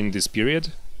realized during this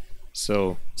period.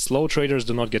 So slow traders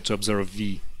do not get to observe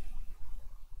V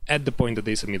at the point that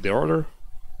they submit the order,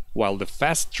 while the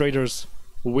fast traders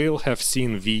will have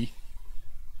seen V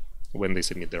when they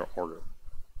submit their order.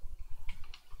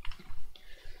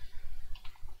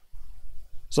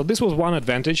 So this was one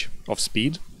advantage of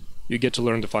speed. You get to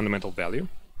learn the fundamental value.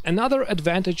 Another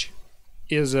advantage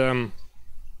is you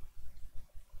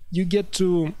get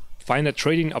to find a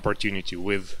trading opportunity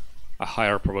with a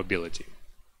higher probability.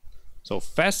 So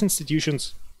fast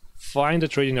institutions find a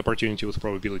trading opportunity with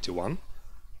probability 1,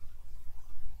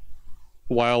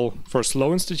 while for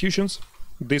slow institutions,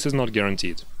 this is not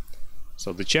guaranteed.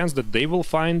 So the chance that they will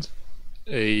find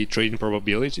a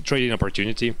trading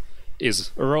opportunity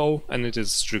is rho, and it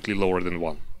is strictly lower than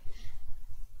 1.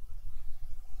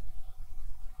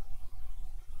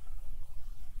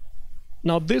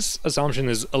 Now this assumption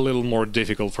is a little more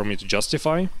difficult for me to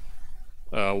justify.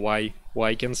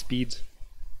 Why can speed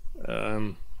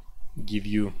give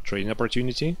you trading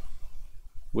opportunity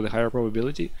with a higher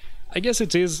probability? I guess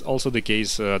it is also the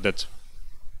case that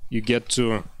you get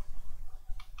to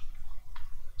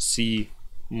see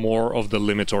more of the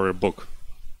limit order book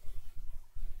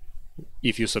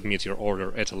if you submit your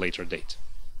order at a later date.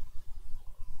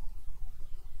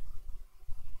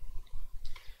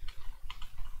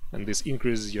 And this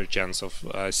increases your chance of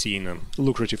seeing a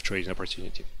lucrative trading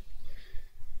opportunity.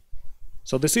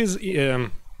 So this is,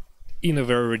 in a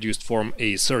very reduced form,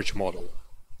 a search model,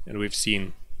 and we've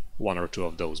seen one or two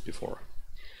of those before.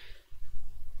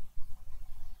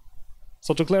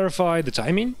 So to clarify the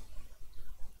timing,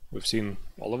 we've seen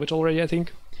all of it already, I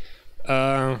think.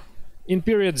 In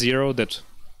period 0, that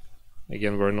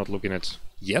again we're not looking at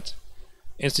yet,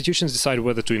 institutions decide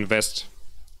whether to invest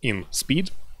in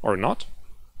speed or not.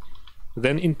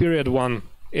 Then in period 1,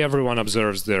 everyone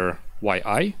observes their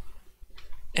YI,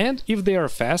 and if they are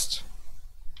fast,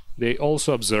 they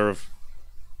also observe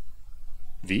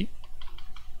V.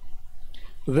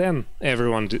 Then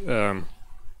everyone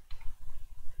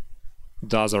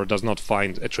does or does not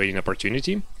find a trading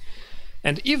opportunity,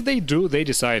 and if they do, they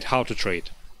decide how to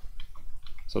trade.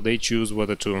 So they choose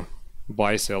whether to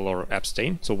buy, sell, or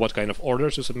abstain, so what kind of order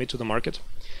to submit to the market.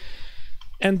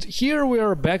 And here we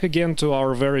are back again to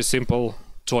our very simple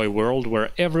toy world,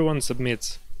 where everyone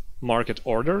submits market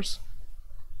orders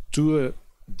to a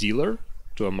dealer,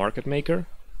 to a market maker,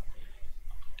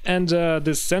 and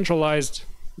this centralized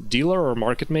dealer or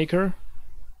market maker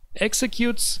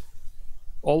executes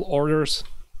all orders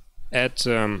at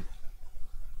the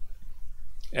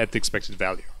expected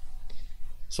value.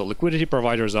 So liquidity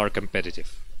providers are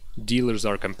competitive, dealers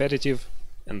are competitive,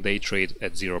 and they trade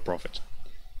at zero profit.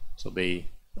 So they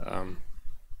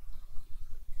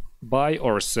buy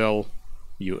or sell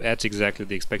you at exactly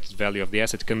the expected value of the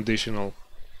asset, conditional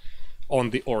on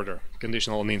the order,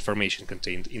 conditional on the information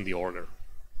contained in the order.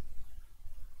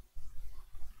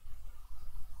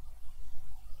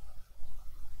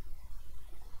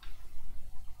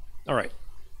 All right.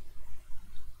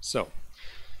 So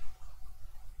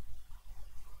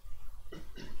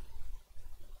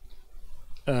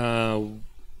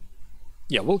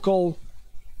yeah, we'll call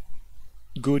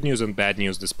good news and bad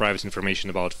news this private information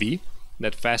about V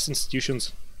that fast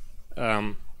institutions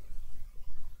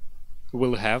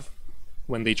will have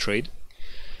when they trade.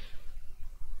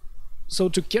 So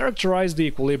to characterize the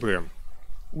equilibrium,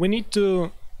 we need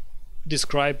to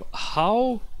describe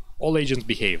how all agents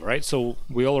behave, right? So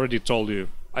I already told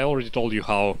you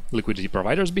how liquidity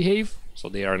providers behave. So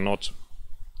they are not,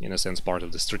 in a sense, part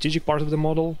of the strategic part of the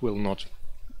model. We'll not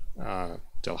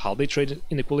tell how they trade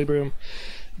in equilibrium.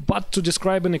 But to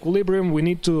describe an equilibrium, we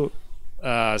need to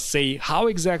say how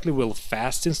exactly will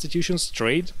fast institutions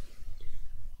trade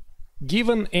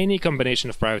given any combination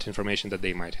of private information that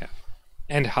they might have,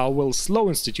 and how will slow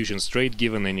institutions trade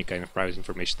given any kind of private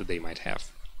information that they might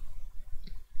have.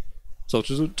 So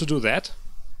to do that,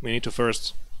 we need to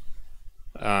first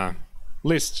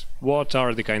list what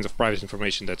are the kinds of private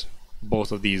information that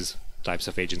both of these types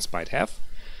of agents might have.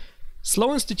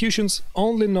 Slow institutions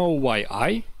only know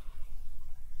YI,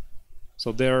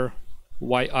 so their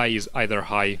YI is either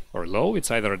high or low,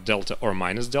 it's either delta or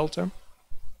minus delta,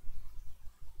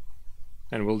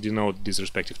 and we'll denote these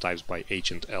respective types by H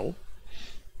and L.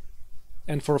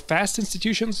 And for fast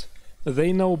institutions,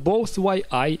 they know both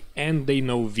YI and they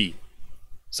know V.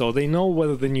 So they know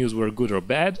whether the news were good or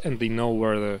bad, and they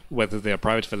know whether their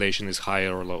private valuation is high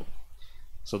or low.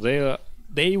 So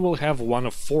they will have one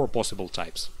of 4 possible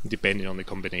types, depending on the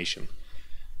combination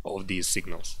of these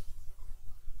signals.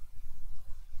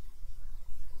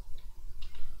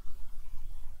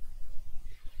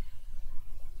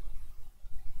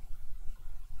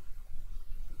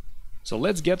 So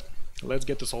let's get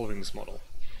to solving this model.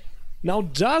 Now,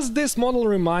 does this model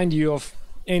remind you of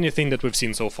anything that we've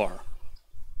seen so far.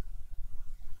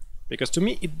 Because to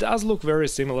me, it does look very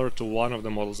similar to one of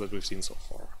the models that we've seen so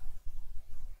far.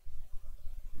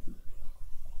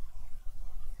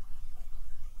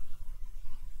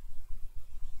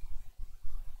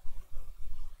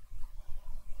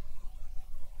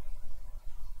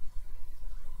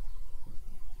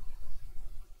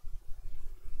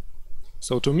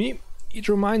 So to me, it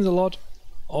reminds a lot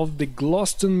of the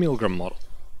Gloston-Milgram model.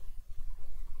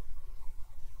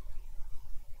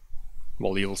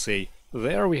 Well, you'll say,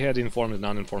 there we had informed and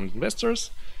uninformed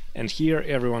investors, and here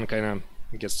everyone kind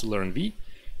of gets to learn V.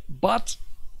 But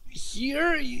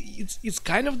here it's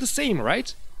kind of the same,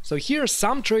 right? So here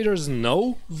some traders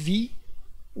know V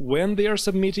when they are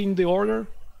submitting the order,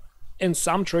 and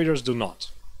some traders do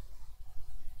not.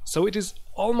 So it is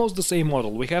almost the same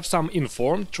model. We have some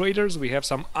informed traders, we have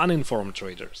some uninformed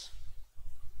traders.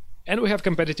 And we have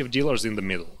competitive dealers in the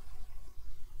middle.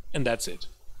 And that's it.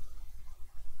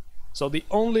 So the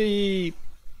only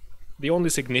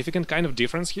significant kind of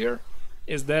difference here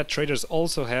is that traders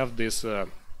also have this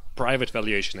private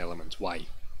valuation element,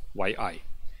 YI.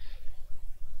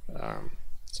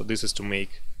 So this is to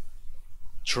make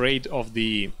trade of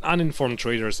the uninformed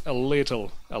traders a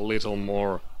little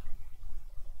more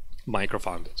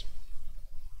micro-founded.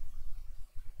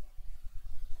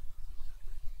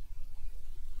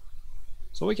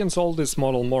 So we can solve this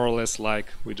model more or less like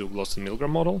we do Gloston-Milgram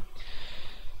model.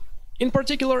 In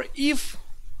particular, if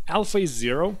alpha is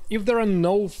 0, if there are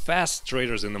no fast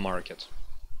traders in the market,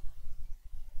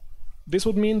 this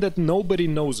would mean that nobody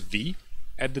knows V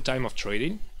at the time of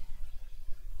trading,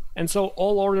 and so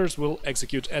all orders will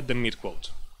execute at the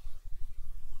mid-quote.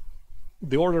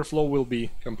 The order flow will be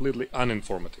completely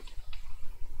uninformative.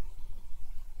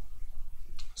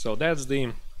 So that's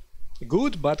the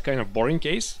good but kind of boring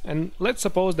case, and let's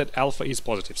suppose that alpha is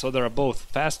positive, so there are both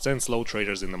fast and slow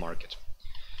traders in the market.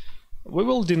 We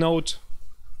will denote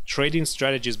trading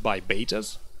strategies by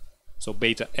betas. So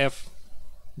beta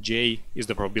Fj is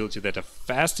the probability that a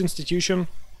fast institution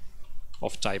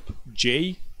of type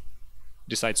J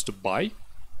decides to buy.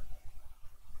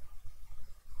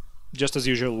 Just as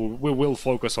usual, we will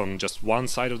focus on just one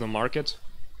side of the market,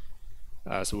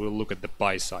 so we'll look at the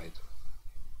buy side,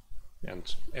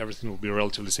 and everything will be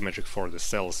relatively symmetric for the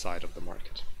sell side of the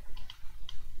market.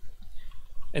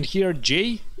 And here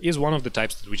J is one of the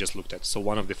types that we just looked at, so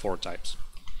one of the 4 types.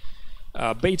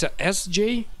 Beta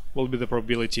Sj will be the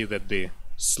probability that the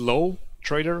slow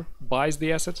trader buys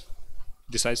the asset,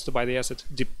 decides to buy the asset,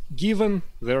 given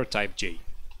their type J.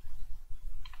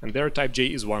 And their type J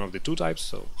is one of the 2 types,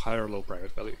 so high or low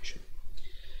private valuation.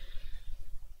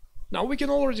 Now we can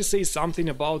already say something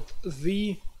about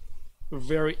the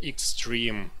very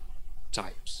extreme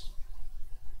types.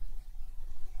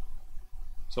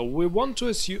 So we want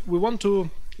to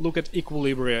look at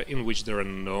equilibria in which there are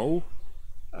no,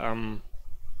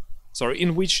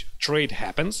 in which trade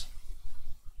happens.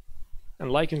 And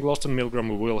like in Gloston-Milgram,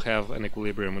 we will have an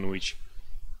equilibrium in which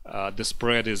the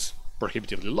spread is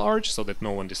prohibitively large, so that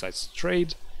no one decides to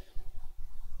trade.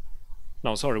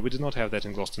 No, sorry, we did not have that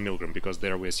in Gloston-Milgram, because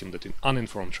there we assume that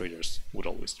uninformed traders would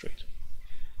always trade.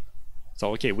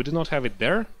 So okay, we do not have it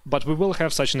there, but we will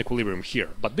have such an equilibrium here.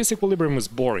 But this equilibrium is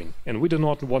boring, and we do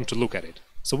not want to look at it.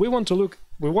 So we want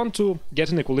to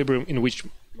get an equilibrium in which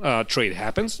trade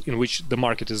happens, in which the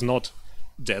market is not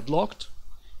deadlocked.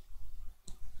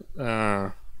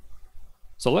 So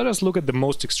let us look at the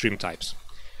most extreme types.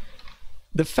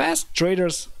 The fast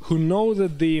traders who know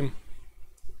that the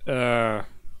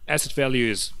asset value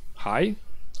is high,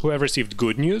 who have received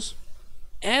good news,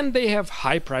 and they have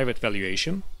high private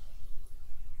valuation,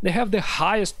 they have the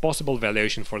highest possible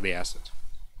valuation for the asset.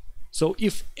 So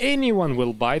if anyone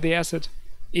will buy the asset,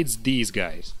 it's these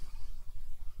guys.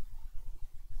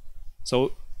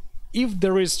 So if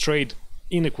there is trade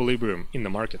in equilibrium in the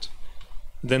market,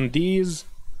 then these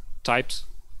types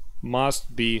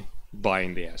must be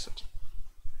buying the asset.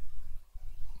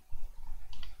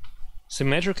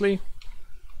 Symmetrically,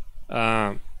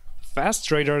 fast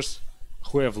traders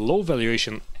who have low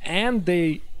valuation and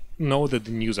they know that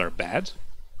the news are bad,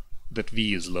 that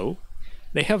V is low,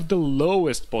 they have the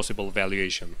lowest possible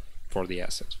valuation for the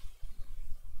asset.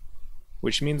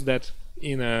 Which means that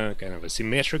in a kind of a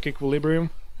symmetric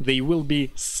equilibrium, they will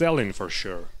be selling for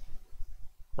sure.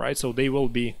 Right? So they will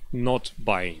be not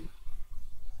buying.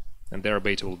 And their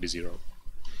beta will be 0.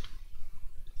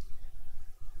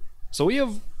 So we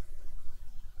have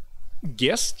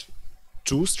guessed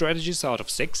 2 strategies out of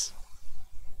 6.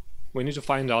 We need to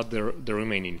find out the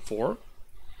remaining 4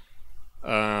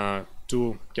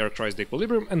 to characterize the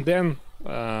equilibrium, and then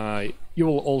you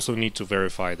will also need to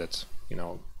verify that,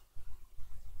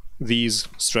 these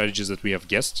strategies that we have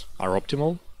guessed are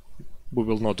optimal. We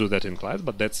will not do that in class,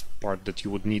 but that's part that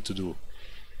you would need to do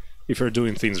if you're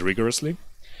doing things rigorously.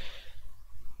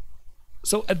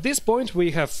 So at this point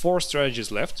we have 4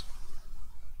 strategies left.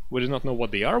 We do not know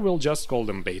what they are, we'll just call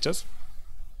them betas.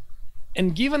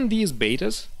 And given these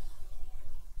betas,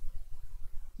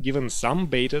 given some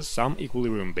betas, some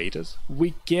equilibrium betas,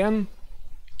 we can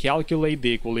calculate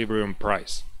the equilibrium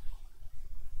price.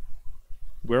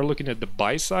 We're looking at the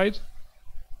buy side,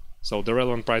 so the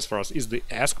relevant price for us is the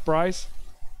ask price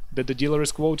that the dealer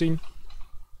is quoting.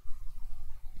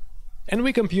 And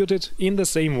we compute it in the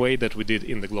same way that we did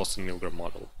in the Glosson-Milgram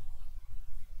model.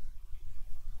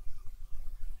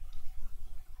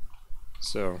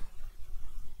 So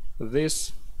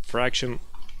this fraction,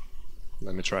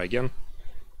 let me try again,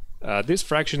 this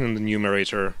fraction in the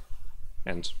numerator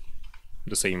and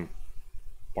the same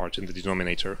part in the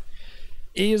denominator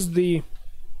is the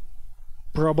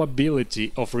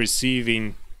probability of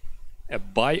receiving a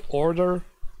buy order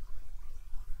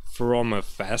from a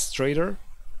fast trader,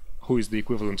 who is the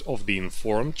equivalent of the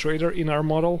informed trader in our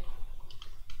model.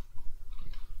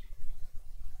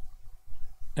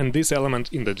 And this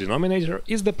element in the denominator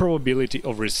is the probability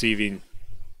of receiving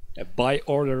a buy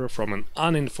order from an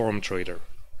uninformed trader.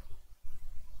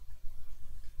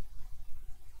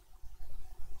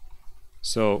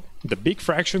 So the big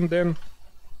fraction then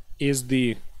is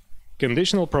the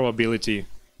conditional probability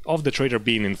of the trader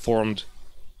being informed,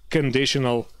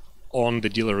 conditional on the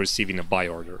dealer receiving a buy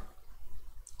order.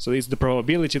 So it's the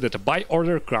probability that a buy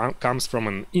order comes from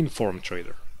an informed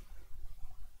trader.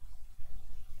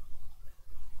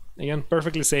 Again,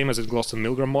 perfectly same as in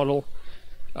Glosson-Milgram model,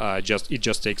 it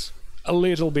just takes a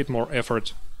little bit more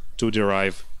effort to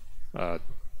derive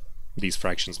these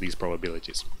fractions, these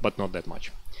probabilities, but not that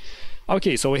much.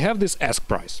 Okay, so we have this ask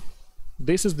price.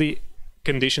 This is the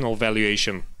conditional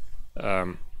valuation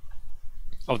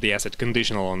of the asset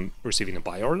conditional on receiving a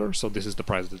buy order, so this is the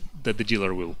price that the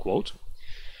dealer will quote.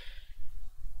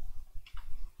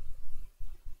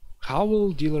 How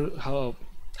will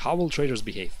traders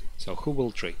behave? So who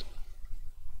will trade?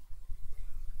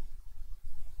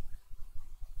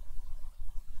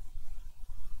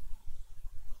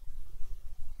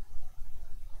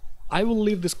 I will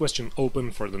leave this question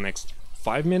open for the next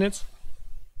 5 minutes,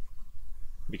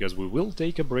 because we will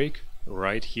take a break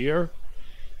right here,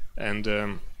 and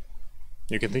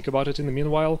you can think about it in the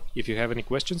meanwhile. If you have any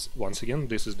questions, once again,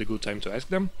 this is the good time to ask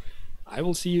them. I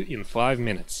will see you in 5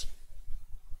 minutes.